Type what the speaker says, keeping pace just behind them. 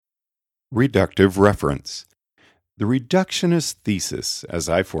Reductive reference. The reductionist thesis, as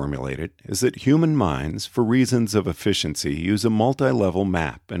I formulate it, is that human minds, for reasons of efficiency, use a multi-level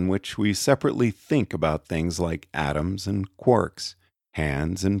map in which we separately think about things like atoms and quarks,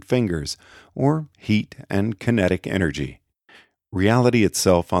 hands and fingers, or heat and kinetic energy. Reality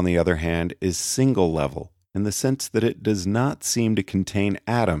itself, on the other hand, is single-level in the sense that it does not seem to contain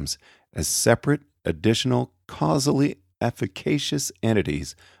atoms as separate, additional, causally efficacious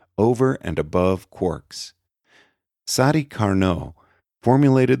entities over and above quarks. Sadi Carnot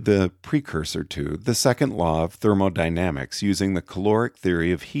formulated the precursor to the second law of thermodynamics using the caloric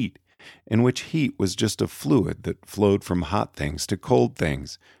theory of heat, in which heat was just a fluid that flowed from hot things to cold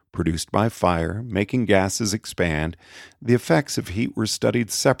things, produced by fire, making gases expand. The effects of heat were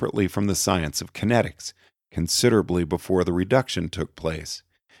studied separately from the science of kinetics, considerably before the reduction took place.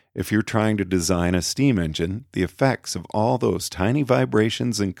 If you're trying to design a steam engine, the effects of all those tiny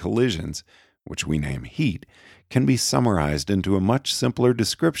vibrations and collisions, which we name heat, can be summarized into a much simpler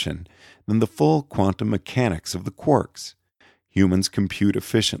description than the full quantum mechanics of the quarks. Humans compute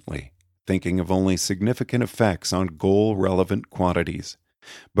efficiently, thinking of only significant effects on goal-relevant quantities.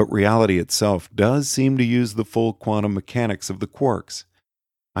 But reality itself does seem to use the full quantum mechanics of the quarks.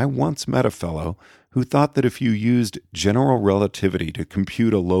 I once met a fellow who thought that if you used general relativity to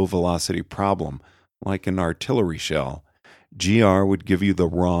compute a low-velocity problem, like an artillery shell, GR would give you the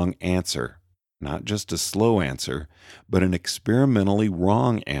wrong answer. Not just a slow answer, but an experimentally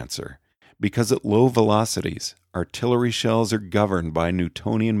wrong answer. Because at low velocities, artillery shells are governed by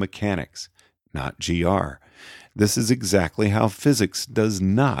Newtonian mechanics, not GR. This is exactly how physics does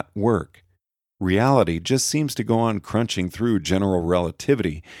not work. Reality just seems to go on crunching through general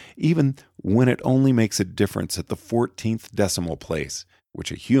relativity, even when it only makes a difference at the 14th decimal place,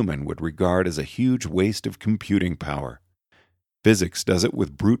 which a human would regard as a huge waste of computing power. Physics does it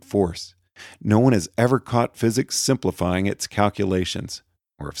with brute force. No one has ever caught physics simplifying its calculations,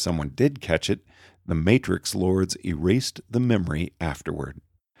 or if someone did catch it, the matrix lords erased the memory afterward.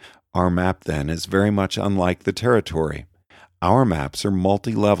 Our map, then, is very much unlike the territory. Our maps are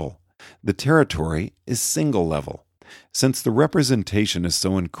multi-level. The territory is single-level. Since the representation is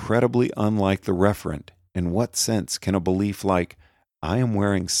so incredibly unlike the referent, in what sense can a belief like, "I am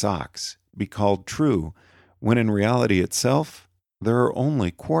wearing socks," be called true, when in reality itself, there are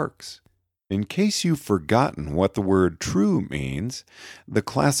only quarks? In case you've forgotten what the word true means, the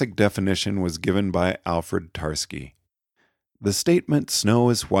classic definition was given by Alfred Tarski. The statement "snow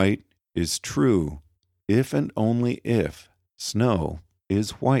is white" is true if and only if snow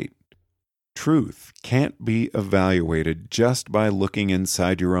is white. Truth can't be evaluated just by looking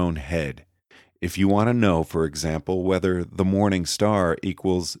inside your own head. If you want to know, for example, whether the morning star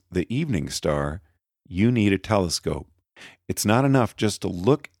equals the evening star, you need a telescope. It's not enough just to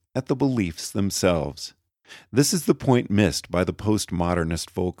look at the beliefs themselves. This is the point missed by the postmodernist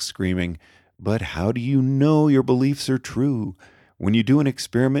folks screaming, "But how do you know your beliefs are true?" When you do an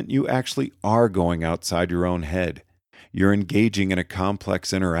experiment, you actually are going outside your own head. You're engaging in a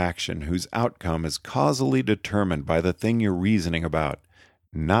complex interaction whose outcome is causally determined by the thing you're reasoning about,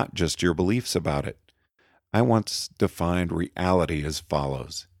 not just your beliefs about it. I once defined reality as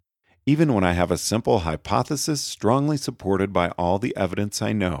follows. Even when I have a simple hypothesis strongly supported by all the evidence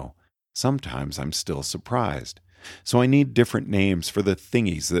I know, sometimes I'm still surprised. So I need different names for the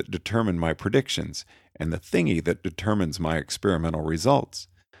thingies that determine my predictions and the thingy that determines my experimental results.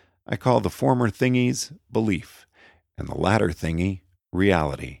 I call the former thingies belief, and the latter thingy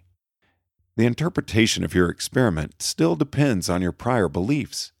reality. The interpretation of your experiment still depends on your prior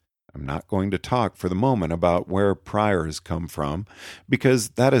beliefs. I'm not going to talk for the moment about where priors come from, because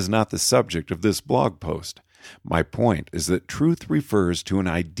that is not the subject of this blog post. My point is that truth refers to an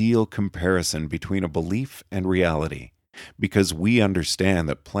ideal comparison between a belief and reality. Because we understand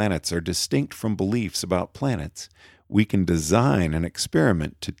that planets are distinct from beliefs about planets, we can design an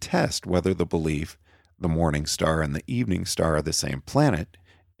experiment to test whether the belief, the morning star and the evening star are the same planet,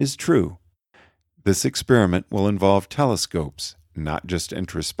 is true. This experiment will involve telescopes, not just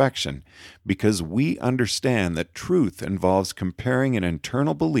introspection, because we understand that truth involves comparing an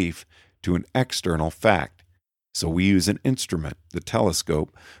internal belief to an external fact. So we use an instrument, the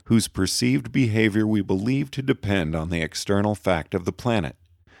telescope, whose perceived behavior we believe to depend on the external fact of the planet.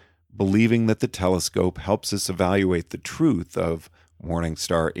 Believing that the telescope helps us evaluate the truth of morning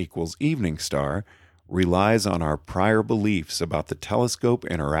star equals evening star relies on our prior beliefs about the telescope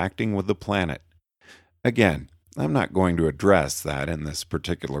interacting with the planet. Again, I'm not going to address that in this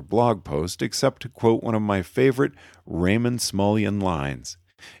particular blog post except to quote one of my favorite Raymond Smullyan lines.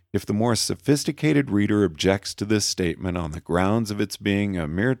 If the more sophisticated reader objects to this statement on the grounds of its being a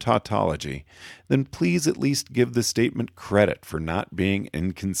mere tautology, then please at least give the statement credit for not being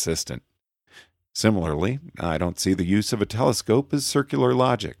inconsistent. Similarly, I don't see the use of a telescope as circular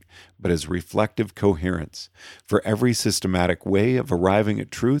logic, but as reflective coherence. For every systematic way of arriving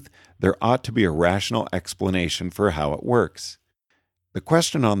at truth, there ought to be a rational explanation for how it works. The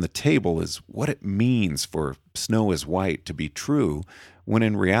question on the table is what it means for snow is white to be true, when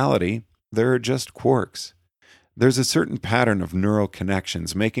in reality, there are just quarks. There's a certain pattern of neural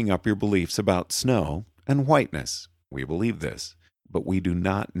connections making up your beliefs about snow and whiteness. We believe this, but we do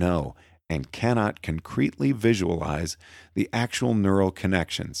not know and cannot concretely visualize the actual neural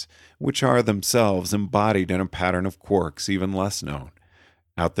connections, which are themselves embodied in a pattern of quarks even less known.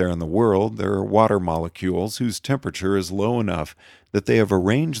 Out there in the world, there are water molecules whose temperature is low enough that they have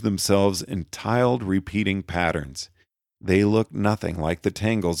arranged themselves in tiled repeating patterns. They look nothing like the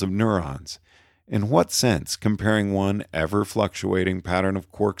tangles of neurons. In what sense, comparing one ever-fluctuating pattern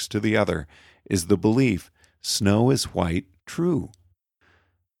of quarks to the other, is the belief snow is white true?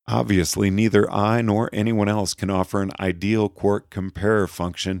 Obviously, neither I nor anyone else can offer an ideal quark comparer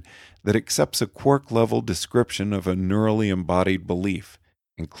function that accepts a quark-level description of a neurally embodied belief,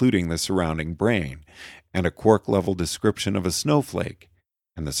 including the surrounding brain, and a quark-level description of a snowflake,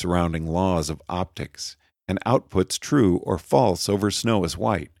 and the surrounding laws of optics, and outputs true or false over snow is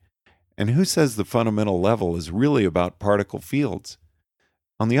white. And who says the fundamental level is really about particle fields?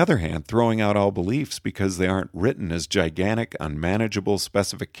 On the other hand, throwing out all beliefs because they aren't written as gigantic, unmanageable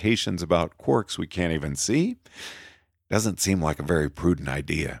specifications about quarks we can't even see doesn't seem like a very prudent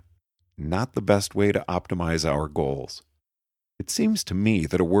idea. Not the best way to optimize our goals. It seems to me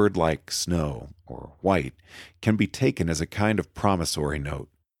that a word like snow or white can be taken as a kind of promissory note,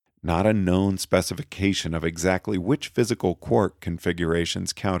 not a known specification of exactly which physical quark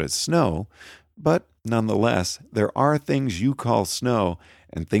configurations count as snow, but nonetheless, there are things you call snow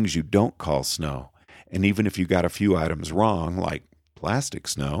and things you don't call snow. And even if you got a few items wrong, like plastic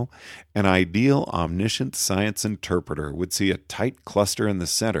snow, an ideal omniscient science interpreter would see a tight cluster in the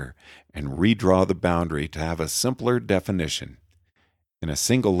center and redraw the boundary to have a simpler definition. In a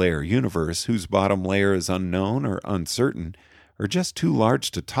single-layer universe whose bottom layer is unknown or uncertain, or just too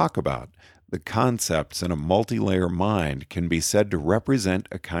large to talk about, the concepts in a multi-layer mind can be said to represent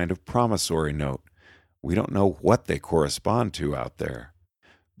a kind of promissory note. We don't know what they correspond to out there.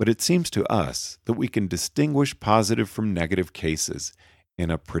 But it seems to us that we can distinguish positive from negative cases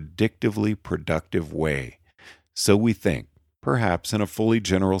in a predictively productive way. So we think, perhaps in a fully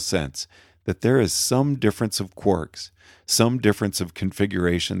general sense, that there is some difference of quarks, some difference of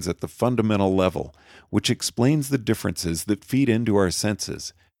configurations at the fundamental level, which explains the differences that feed into our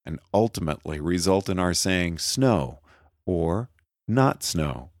senses and ultimately result in our saying snow or not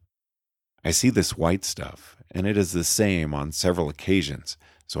snow. I see this white stuff, and it is the same on several occasions,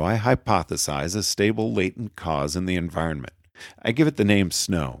 so I hypothesize a stable latent cause in the environment. I give it the name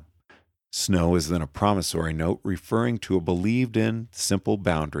snow. Snow is then a promissory note referring to a believed-in, simple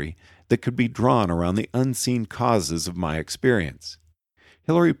boundary that could be drawn around the unseen causes of my experience.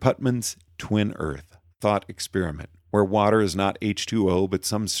 Hilary Putnam's twin Earth thought experiment, where water is not H2O but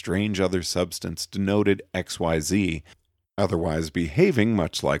some strange other substance denoted XYZ, otherwise behaving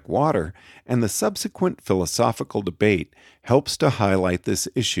much like water, and the subsequent philosophical debate helps to highlight this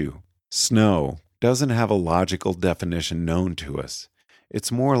issue. Snow doesn't have a logical definition known to us.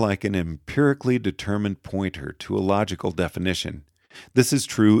 It's more like an empirically determined pointer to a logical definition. This is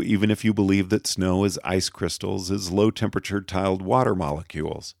true even if you believe that snow is ice crystals as low-temperature tiled water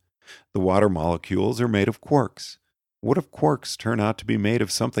molecules. The water molecules are made of quarks. What if quarks turn out to be made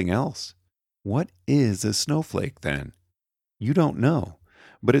of something else? What is a snowflake then? You don't know,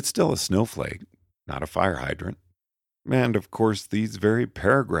 but it's still a snowflake, not a fire hydrant. And of course, these very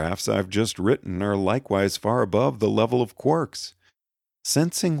paragraphs I've just written are likewise far above the level of quarks.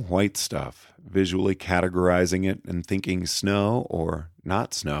 Sensing white stuff, visually categorizing it and thinking snow or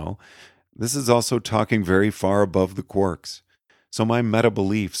not snow, this is also talking very far above the quarks. So my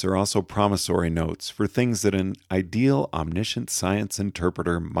meta-beliefs are also promissory notes for things that an ideal omniscient science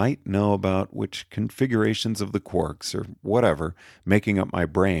interpreter might know about, which configurations of the quarks or whatever making up my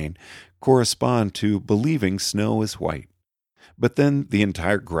brain correspond to believing snow is white. But then the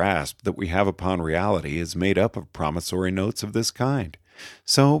entire grasp that we have upon reality is made up of promissory notes of this kind.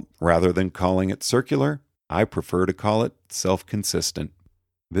 So rather than calling it circular, I prefer to call it self-consistent.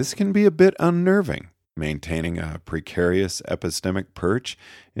 This can be a bit unnerving, maintaining a precarious epistemic perch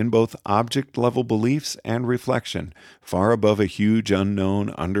in both object-level beliefs and reflection, far above a huge unknown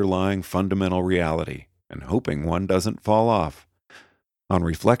underlying fundamental reality, and hoping one doesn't fall off. On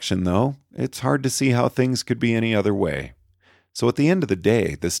reflection, though, it's hard to see how things could be any other way. So at the end of the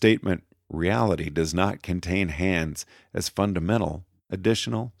day, the statement, reality does not contain hands as fundamental,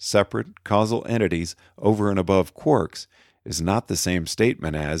 additional, separate, causal entities over and above quarks, is not the same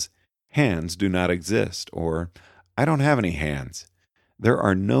statement as, hands do not exist, or, I don't have any hands. There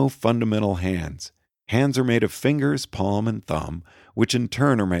are no fundamental hands. Hands are made of fingers, palm, and thumb, which in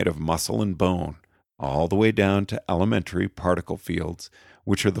turn are made of muscle and bone, all the way down to elementary particle fields,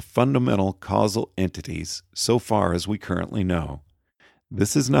 which are the fundamental causal entities so far as we currently know.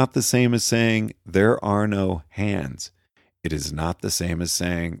 This is not the same as saying there are no hands. It is not the same as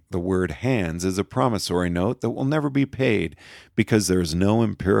saying the word hands is a promissory note that will never be paid because there is no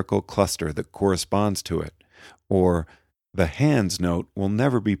empirical cluster that corresponds to it, or the hands note will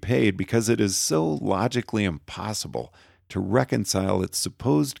never be paid because it is so logically impossible to reconcile its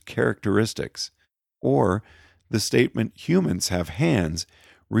supposed characteristics, or the statement humans have hands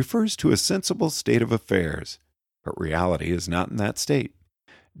refers to a sensible state of affairs, but reality is not in that state.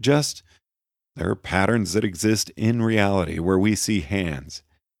 Just, there are patterns that exist in reality where we see hands,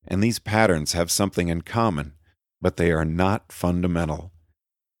 and these patterns have something in common, but they are not fundamental.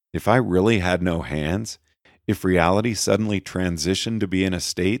 If I really had no hands, if reality suddenly transitioned to be in a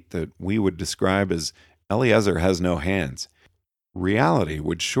state that we would describe as Eliezer has no hands, reality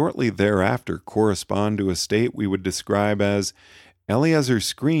would shortly thereafter correspond to a state we would describe as Eliezer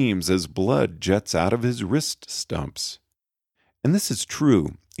screams as blood jets out of his wrist stumps. And this is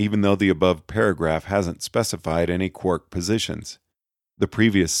true, even though the above paragraph hasn't specified any quark positions. The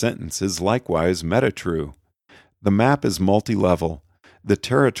previous sentence is likewise meta-true. The map is multi-level. The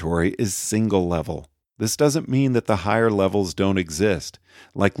territory is single-level. This doesn't mean that the higher levels don't exist,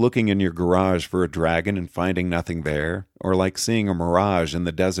 like looking in your garage for a dragon and finding nothing there, or like seeing a mirage in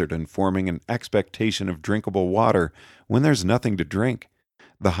the desert and forming an expectation of drinkable water when there's nothing to drink.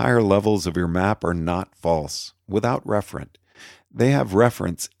 The higher levels of your map are not false, without referent. They have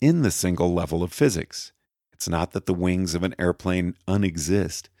reference in the single level of physics. It's not that the wings of an airplane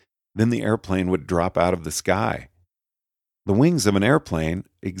unexist. Then the airplane would drop out of the sky. The wings of an airplane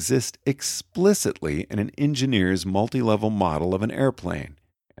exist explicitly in an engineer's multi-level model of an airplane,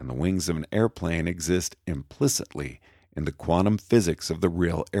 and the wings of an airplane exist implicitly in the quantum physics of the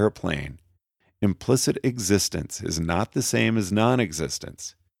real airplane. Implicit existence is not the same as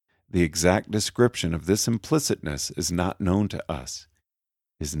non-existence. The exact description of this implicitness is not known to us,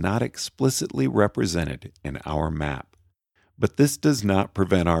 is not explicitly represented in our map. But this does not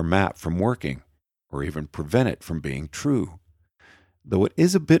prevent our map from working, or even prevent it from being true. Though it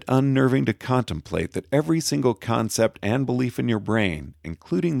is a bit unnerving to contemplate that every single concept and belief in your brain,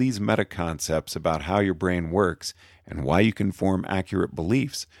 including these meta-concepts about how your brain works and why you can form accurate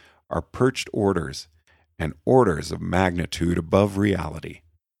beliefs, are perched orders, and orders of magnitude above reality.